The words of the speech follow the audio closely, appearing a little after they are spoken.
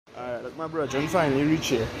Alright, look, my brother finally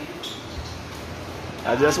reached here.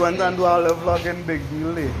 I just went and do all the vlogging big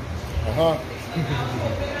deal day. I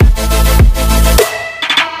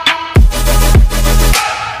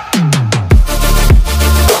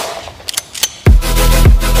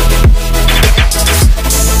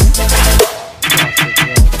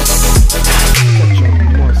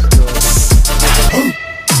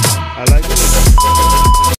like it.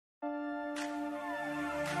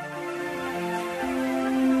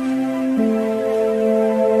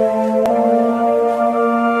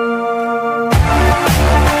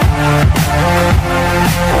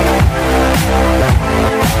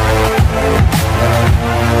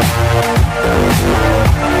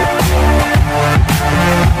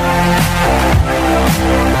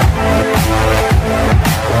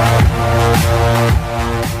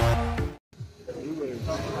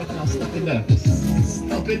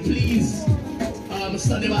 Stop it, please.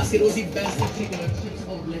 Sunday basket was the best chicken and chips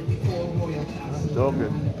outlet before Royal Pass. Dog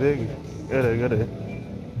it, big. Get it.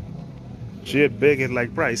 Shit big, it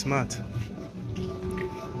like price, Matt.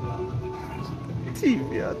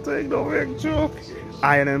 TV, I think no big joke.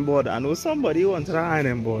 Ironing board. I know somebody wanted an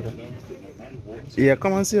ironing board. Yeah,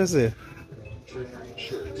 come and see us here.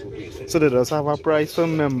 So they just have a price for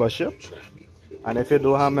membership. And if you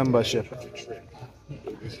don't have membership,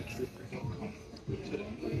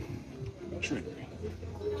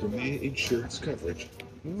 insurance coverage.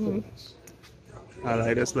 I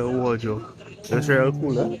like this little wardrobe. That's real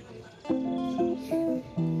cool, eh?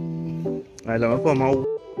 I let me put my.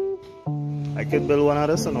 I could build one of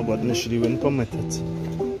this, but initially wouldn't permit it.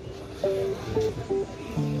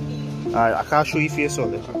 I can't show you face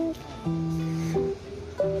all it.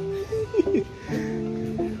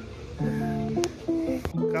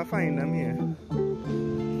 Can't find them here.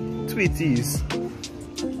 Tweeties.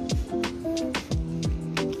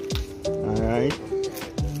 Alright.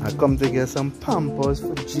 I come to get some Pampers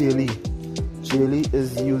for Jaylee. Jaylee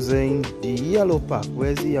is using the yellow pack.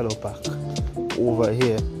 Where's the yellow pack? Over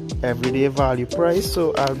here. Everyday value price,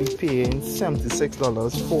 so I'll be paying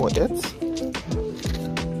 $76 for it.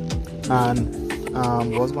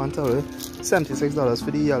 And what's one to it? $76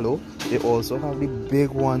 for the yellow. They also have the big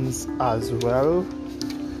ones as well.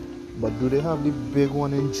 But do they have the big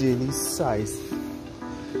one in Jaylee's size?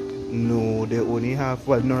 No, they only have,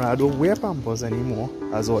 well, Nora don't wear Pampers anymore,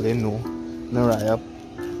 as all they know. Nora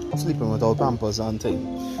sleeping without Pampers on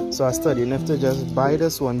time. So I studied if to just buy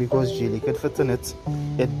this one because Jaylee could fit in it.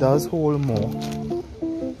 It does hold more.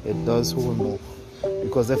 It does hold more.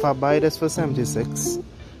 Because if I buy this for 76,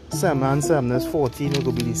 7 and 7 is 14, it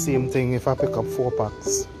will be the same thing if I pick up 4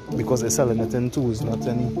 packs. Because they're selling it in 2s, not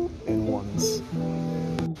in 1s.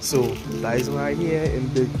 So that is why here in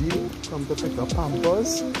Big Deal come to pick up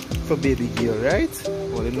Pampers for baby girl, right?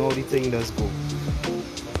 Well, you know how the thing does go.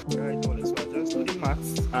 Right, well, so I just do the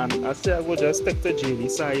maths, and I say I will just pick the Jaylee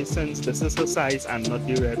size since this is her size and not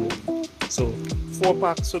the red one. So 4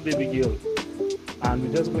 packs for baby girl, and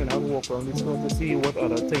we're just going to walk around the store to see what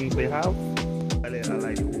other things they have. I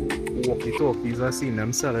like walkie-talkies. I've seen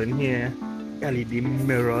them selling here. LED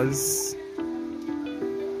mirrors.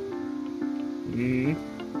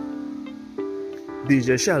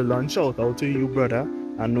 DJ Sheldon, shout out to you, brother.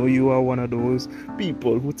 I know you are one of those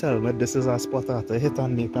people who tell me this is a spot I have to hit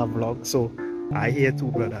and make a vlog. So I hear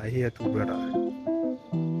too, brother. I hear too, brother.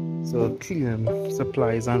 So cleaning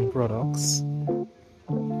supplies and products.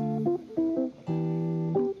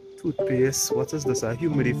 Toothpaste. What is this? A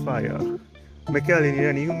humidifier. Michael, you need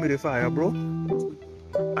any humidifier, bro?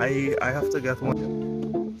 I have to get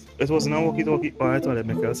one. It wasn't a walkie-talkie. Oh, I told it,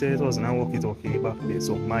 Michael said it wasn't a walkie-talkie back there,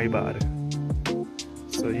 so my bad.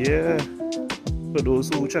 So yeah, for those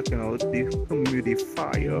who checking out the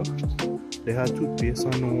humidifier, they had toothpaste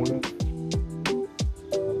on all,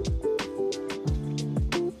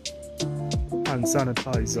 hand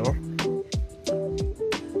sanitizer.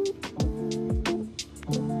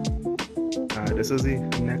 This is the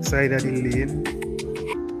next side of the lane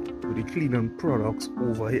with the cleaning products.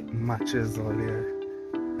 Over it matches all there.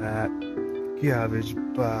 Garbage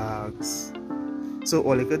bags. So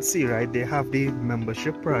all you could see, right, they have the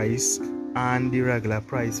membership price and the regular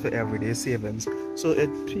price for everyday savings. So it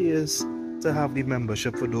pays to have the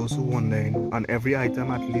membership for those who wondering. On every item,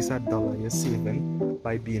 at least $1 you're saving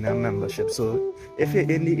by being a membership. So if you're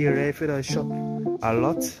in the area, if you don't shop a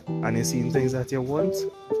lot and you're seeing things that you want,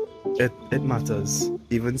 it matters.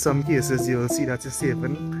 Even some cases you'll see that you're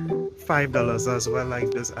saving $5 as well,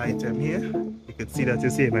 like this item here. You can see that you're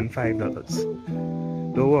saving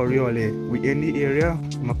 $5. Don't worry, Ollie. We in the area.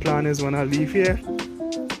 My plan is when I leave here,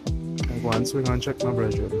 and once we're gonna check my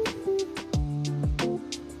bedroom.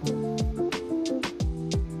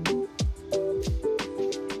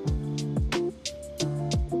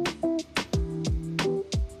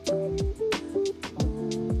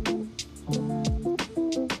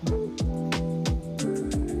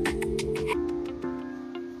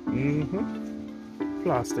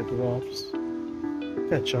 Plastic wraps,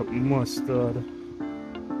 ketchup, mustard.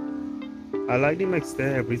 I like the mix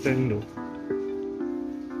there, everything though.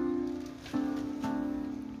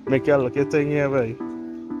 Make you look at thing here, right?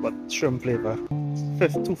 But shrimp flavor.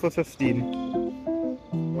 2 for 15.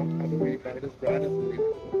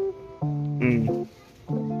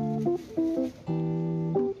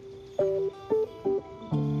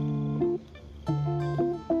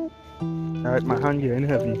 Alright, my hand getting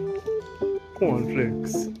heavy.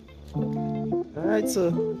 Cornflakes. Alright, so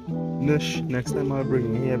Nish, next time I'll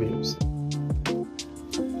bring you here, babes.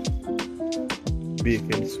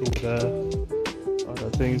 Baking soda, other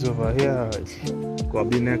things over here. Alright, gotta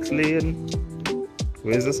be next lane.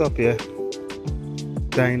 Where's this up here?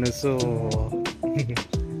 Dinosaur.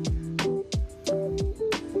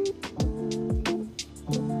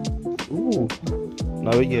 Ooh,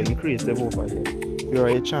 now we're getting creative over here. You're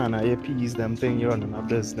a China, you peas, them thing, you're running a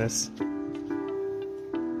business.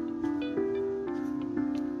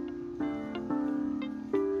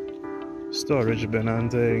 Storage bin and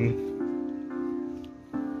thing.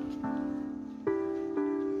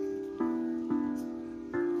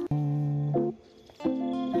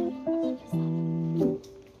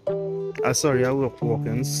 Sorry, I walk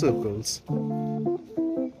in circles.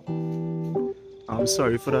 I'm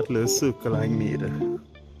sorry for that little circle I made.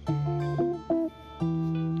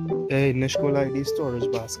 Hey, Nish go like these storage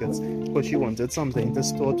baskets because she wanted something to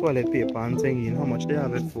store toilet paper and thingy. How much they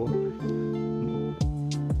have it for?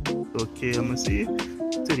 Okay, I'm gonna see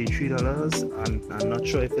 $33, and I'm not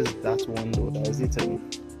sure if it's that one though. That is the thing.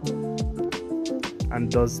 And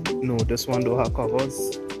this one don't have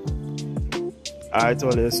covers. I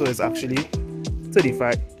told you, so it's actually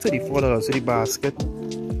 $34 for the basket.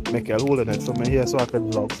 Make a hole in it for me here so I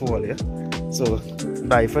can vlog for all, yeah. So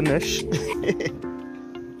bye for Nish.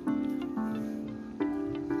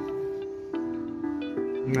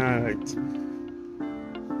 Alright.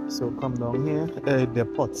 So come down here. The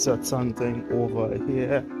pots or something over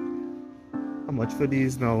here. How much for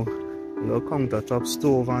these now? Little countertop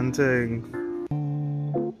stove and thing.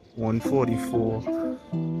 $144.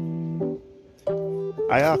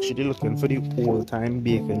 I actually looking for the old time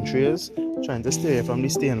baking trays, trying to stay away from the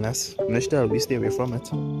stainless. Nish tell me stay away from it.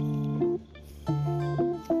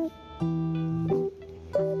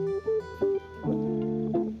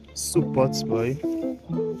 Soup pots, boy.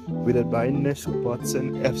 We did buy Nish soup pots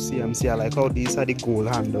in FCMC. I like how these are the gold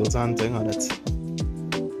handles and thing on it.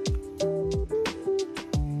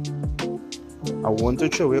 I want to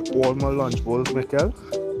throw away all my lunch bowls, Michael,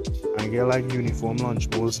 and get like uniform lunch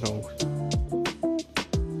bowls now.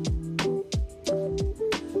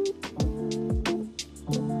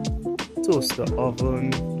 Toaster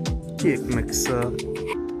oven, cake mixer,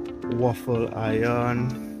 waffle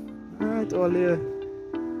iron. Alright, all here.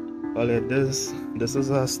 This is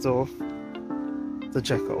our store to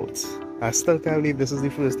check out. I still can't believe this is the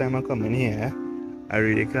first time I come in here. I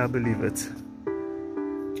really can't believe it.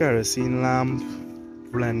 Kerosene lamp,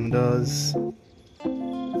 blenders.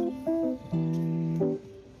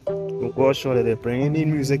 Oh gosh, surely they're playing any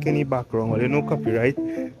music in the background. Well, there's no copyright.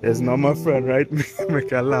 There's not my friend, right? Make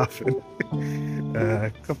her laughing.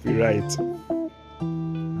 Copyright.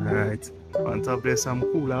 Alright. On top there's some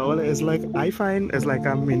cooler. It's like, I find it's like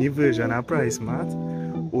a mini version of Price Mart.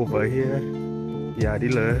 Over here, yeah, the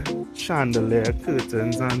little chandelier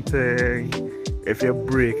curtains and thing. If you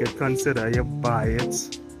break it, consider you buy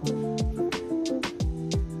it.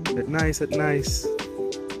 It's nice.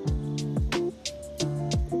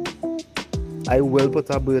 I will put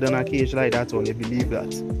a bird in a cage like that, only believe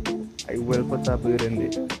that. I will put a bird in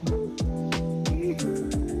there.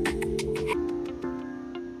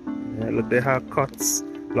 Yeah, look, they have cuts.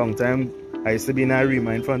 Long time, I used to be in a room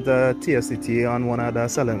in front of TSCT on one of the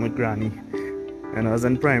selling with Granny. And I was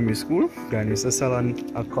in primary school, Granny used to sell on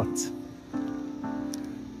a cut.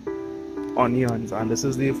 Onions, and this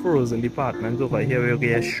is the frozen department over here where you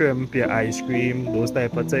get your shrimp, your ice cream, those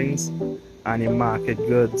type of things, and your market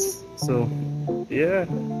goods. So yeah,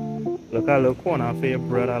 look at the corner for your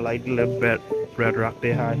bread. I like the little bread rack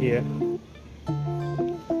they have here.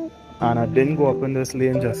 And I didn't go up in this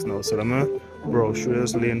lane just now, so I'm gonna browse through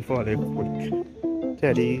this lane for a quick.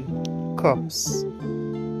 Teddy cups.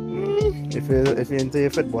 If you're into your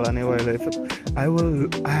football anyway, I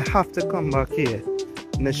have to come back here.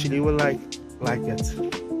 Initially will like it.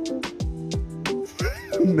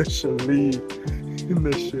 Initially.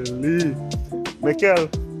 Michael.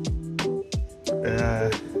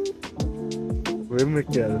 Where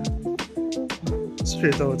Michael?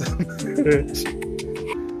 Straight out.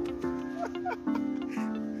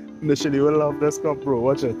 Initially will love this cup, bro.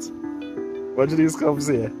 Watch it. Watch these cups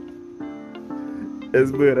here. It's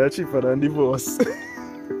better cheaper than divorce.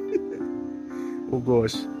 Oh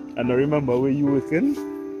gosh. And I remember where you working.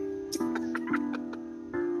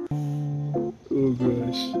 Oh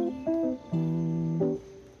gosh.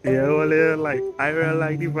 Yeah, well, like I really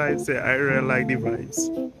like the vibes there. I really like the vibes.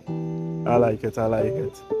 I like it, I like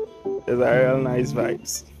it. It's a real nice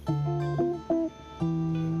vibes.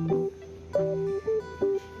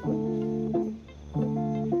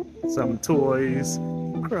 Some toys,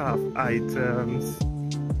 craft items.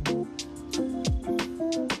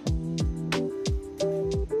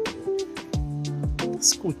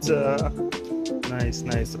 Scooter. Nice,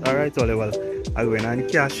 nice. Alright, Oliver. I'm going on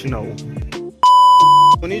cash now.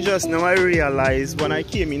 Only just now I realized when I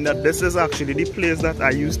came in that this is actually the place that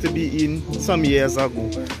I used to be in some years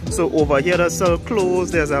ago. So over here they sell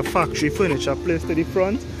clothes, there's a factory furniture place to the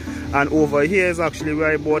front. And over here is actually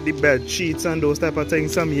where I bought the bed sheets and those type of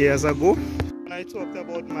things some years ago. When I talked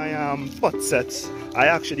about my pot sets, I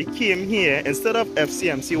actually came here instead of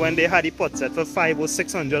FCMC when they had the pot set for $500 or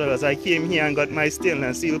 $600. I came here and got my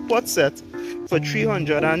stainless steel pot set for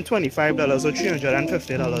 $325 or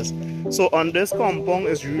 $350. So on this compound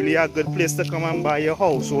is really a good place to come and buy your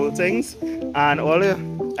household things. And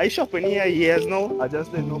I shop in here years now. I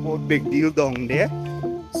just didn't know about big deal down there.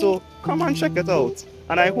 So come and check it out.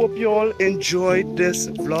 And I hope you all enjoyed this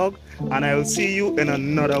vlog, and I will see you in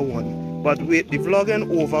another one. But wait, the vlog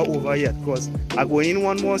ain't over yet, because I go in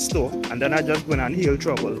one more store and then I just go and heal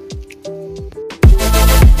trouble.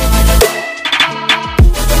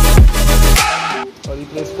 Oh, the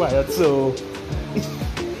place quiet, so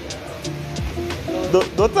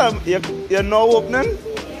don't tell me you're not opening?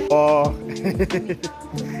 Oh,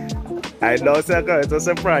 I know second, it's a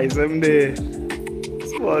surprise him there.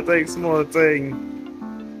 Small thing, small thing.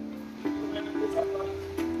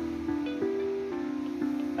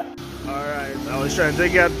 Alright, I was trying to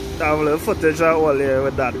get a little footage out earlier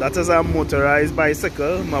with that. That is a motorized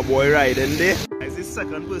bicycle, my boy riding there. It's the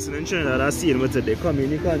second person in Trinidad I've seen with it. They come in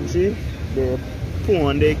the country, they pour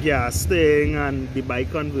on their gas thing and the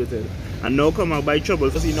bike converted. And now come out by trouble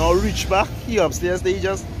because he now reach back, he upstairs, they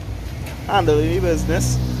just handle the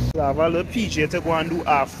business. So I have a little PJ to go and do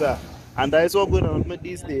after. And that's what going on with me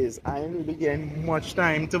these days. I ain't really getting much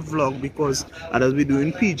time to vlog because I just be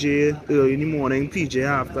doing PJ early in the morning, PJ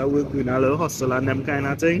after work, doing a little hustle and them kind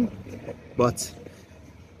of thing. But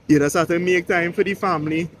you just have to make time for the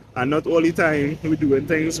family, and not all the time we doing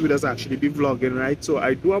things we just actually be vlogging, right? So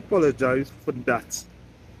I do apologize for that.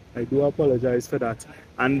 I do apologize for that.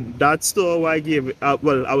 And that store where I gave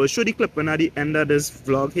well, I will show the clip at the end of this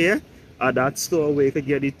vlog here. At that store where you can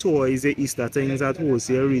get the toys, the Easter things at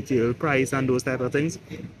wholesale retail price and those type of things.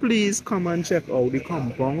 Please come and check out the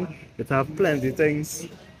compound. It have plenty of things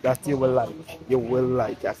that you will like. You will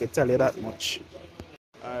like, I can tell you that much.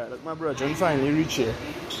 Alright, look, my brother finally reached here.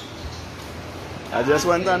 I just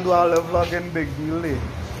went and do all the vlogging big deal there.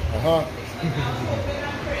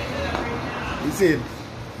 You see it?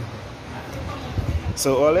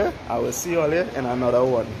 So Ole, I will see you all in another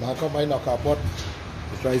one. Now come by knock pot.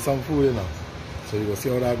 Try some food, you know. So you will see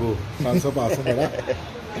how that go. Thanks for passing for that.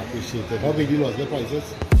 I appreciate it. How big you lost the prices?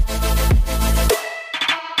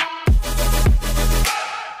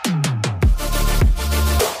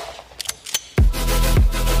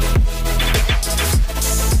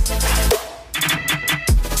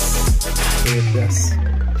 Yes.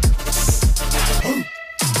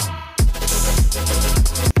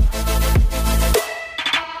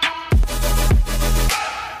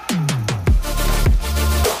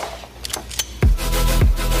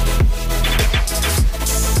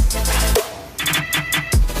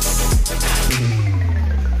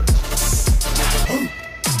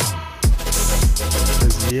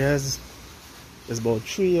 Years, it's about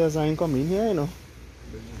 3 years I ain't come in here, you know.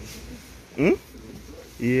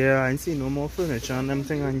 Yeah, I ain't seen no more furniture and them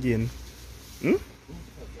thing again.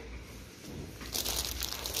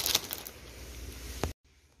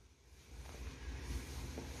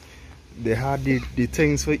 They had the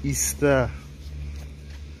things for Easter.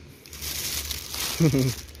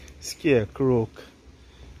 Scarecrow,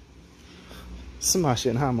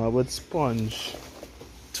 smashing hammer with sponge.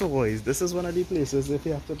 Toys. This is one of the places if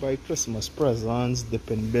you have to buy Christmas presents,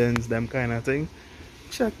 dipping bins, them kind of thing.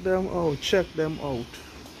 Check them out, check them out.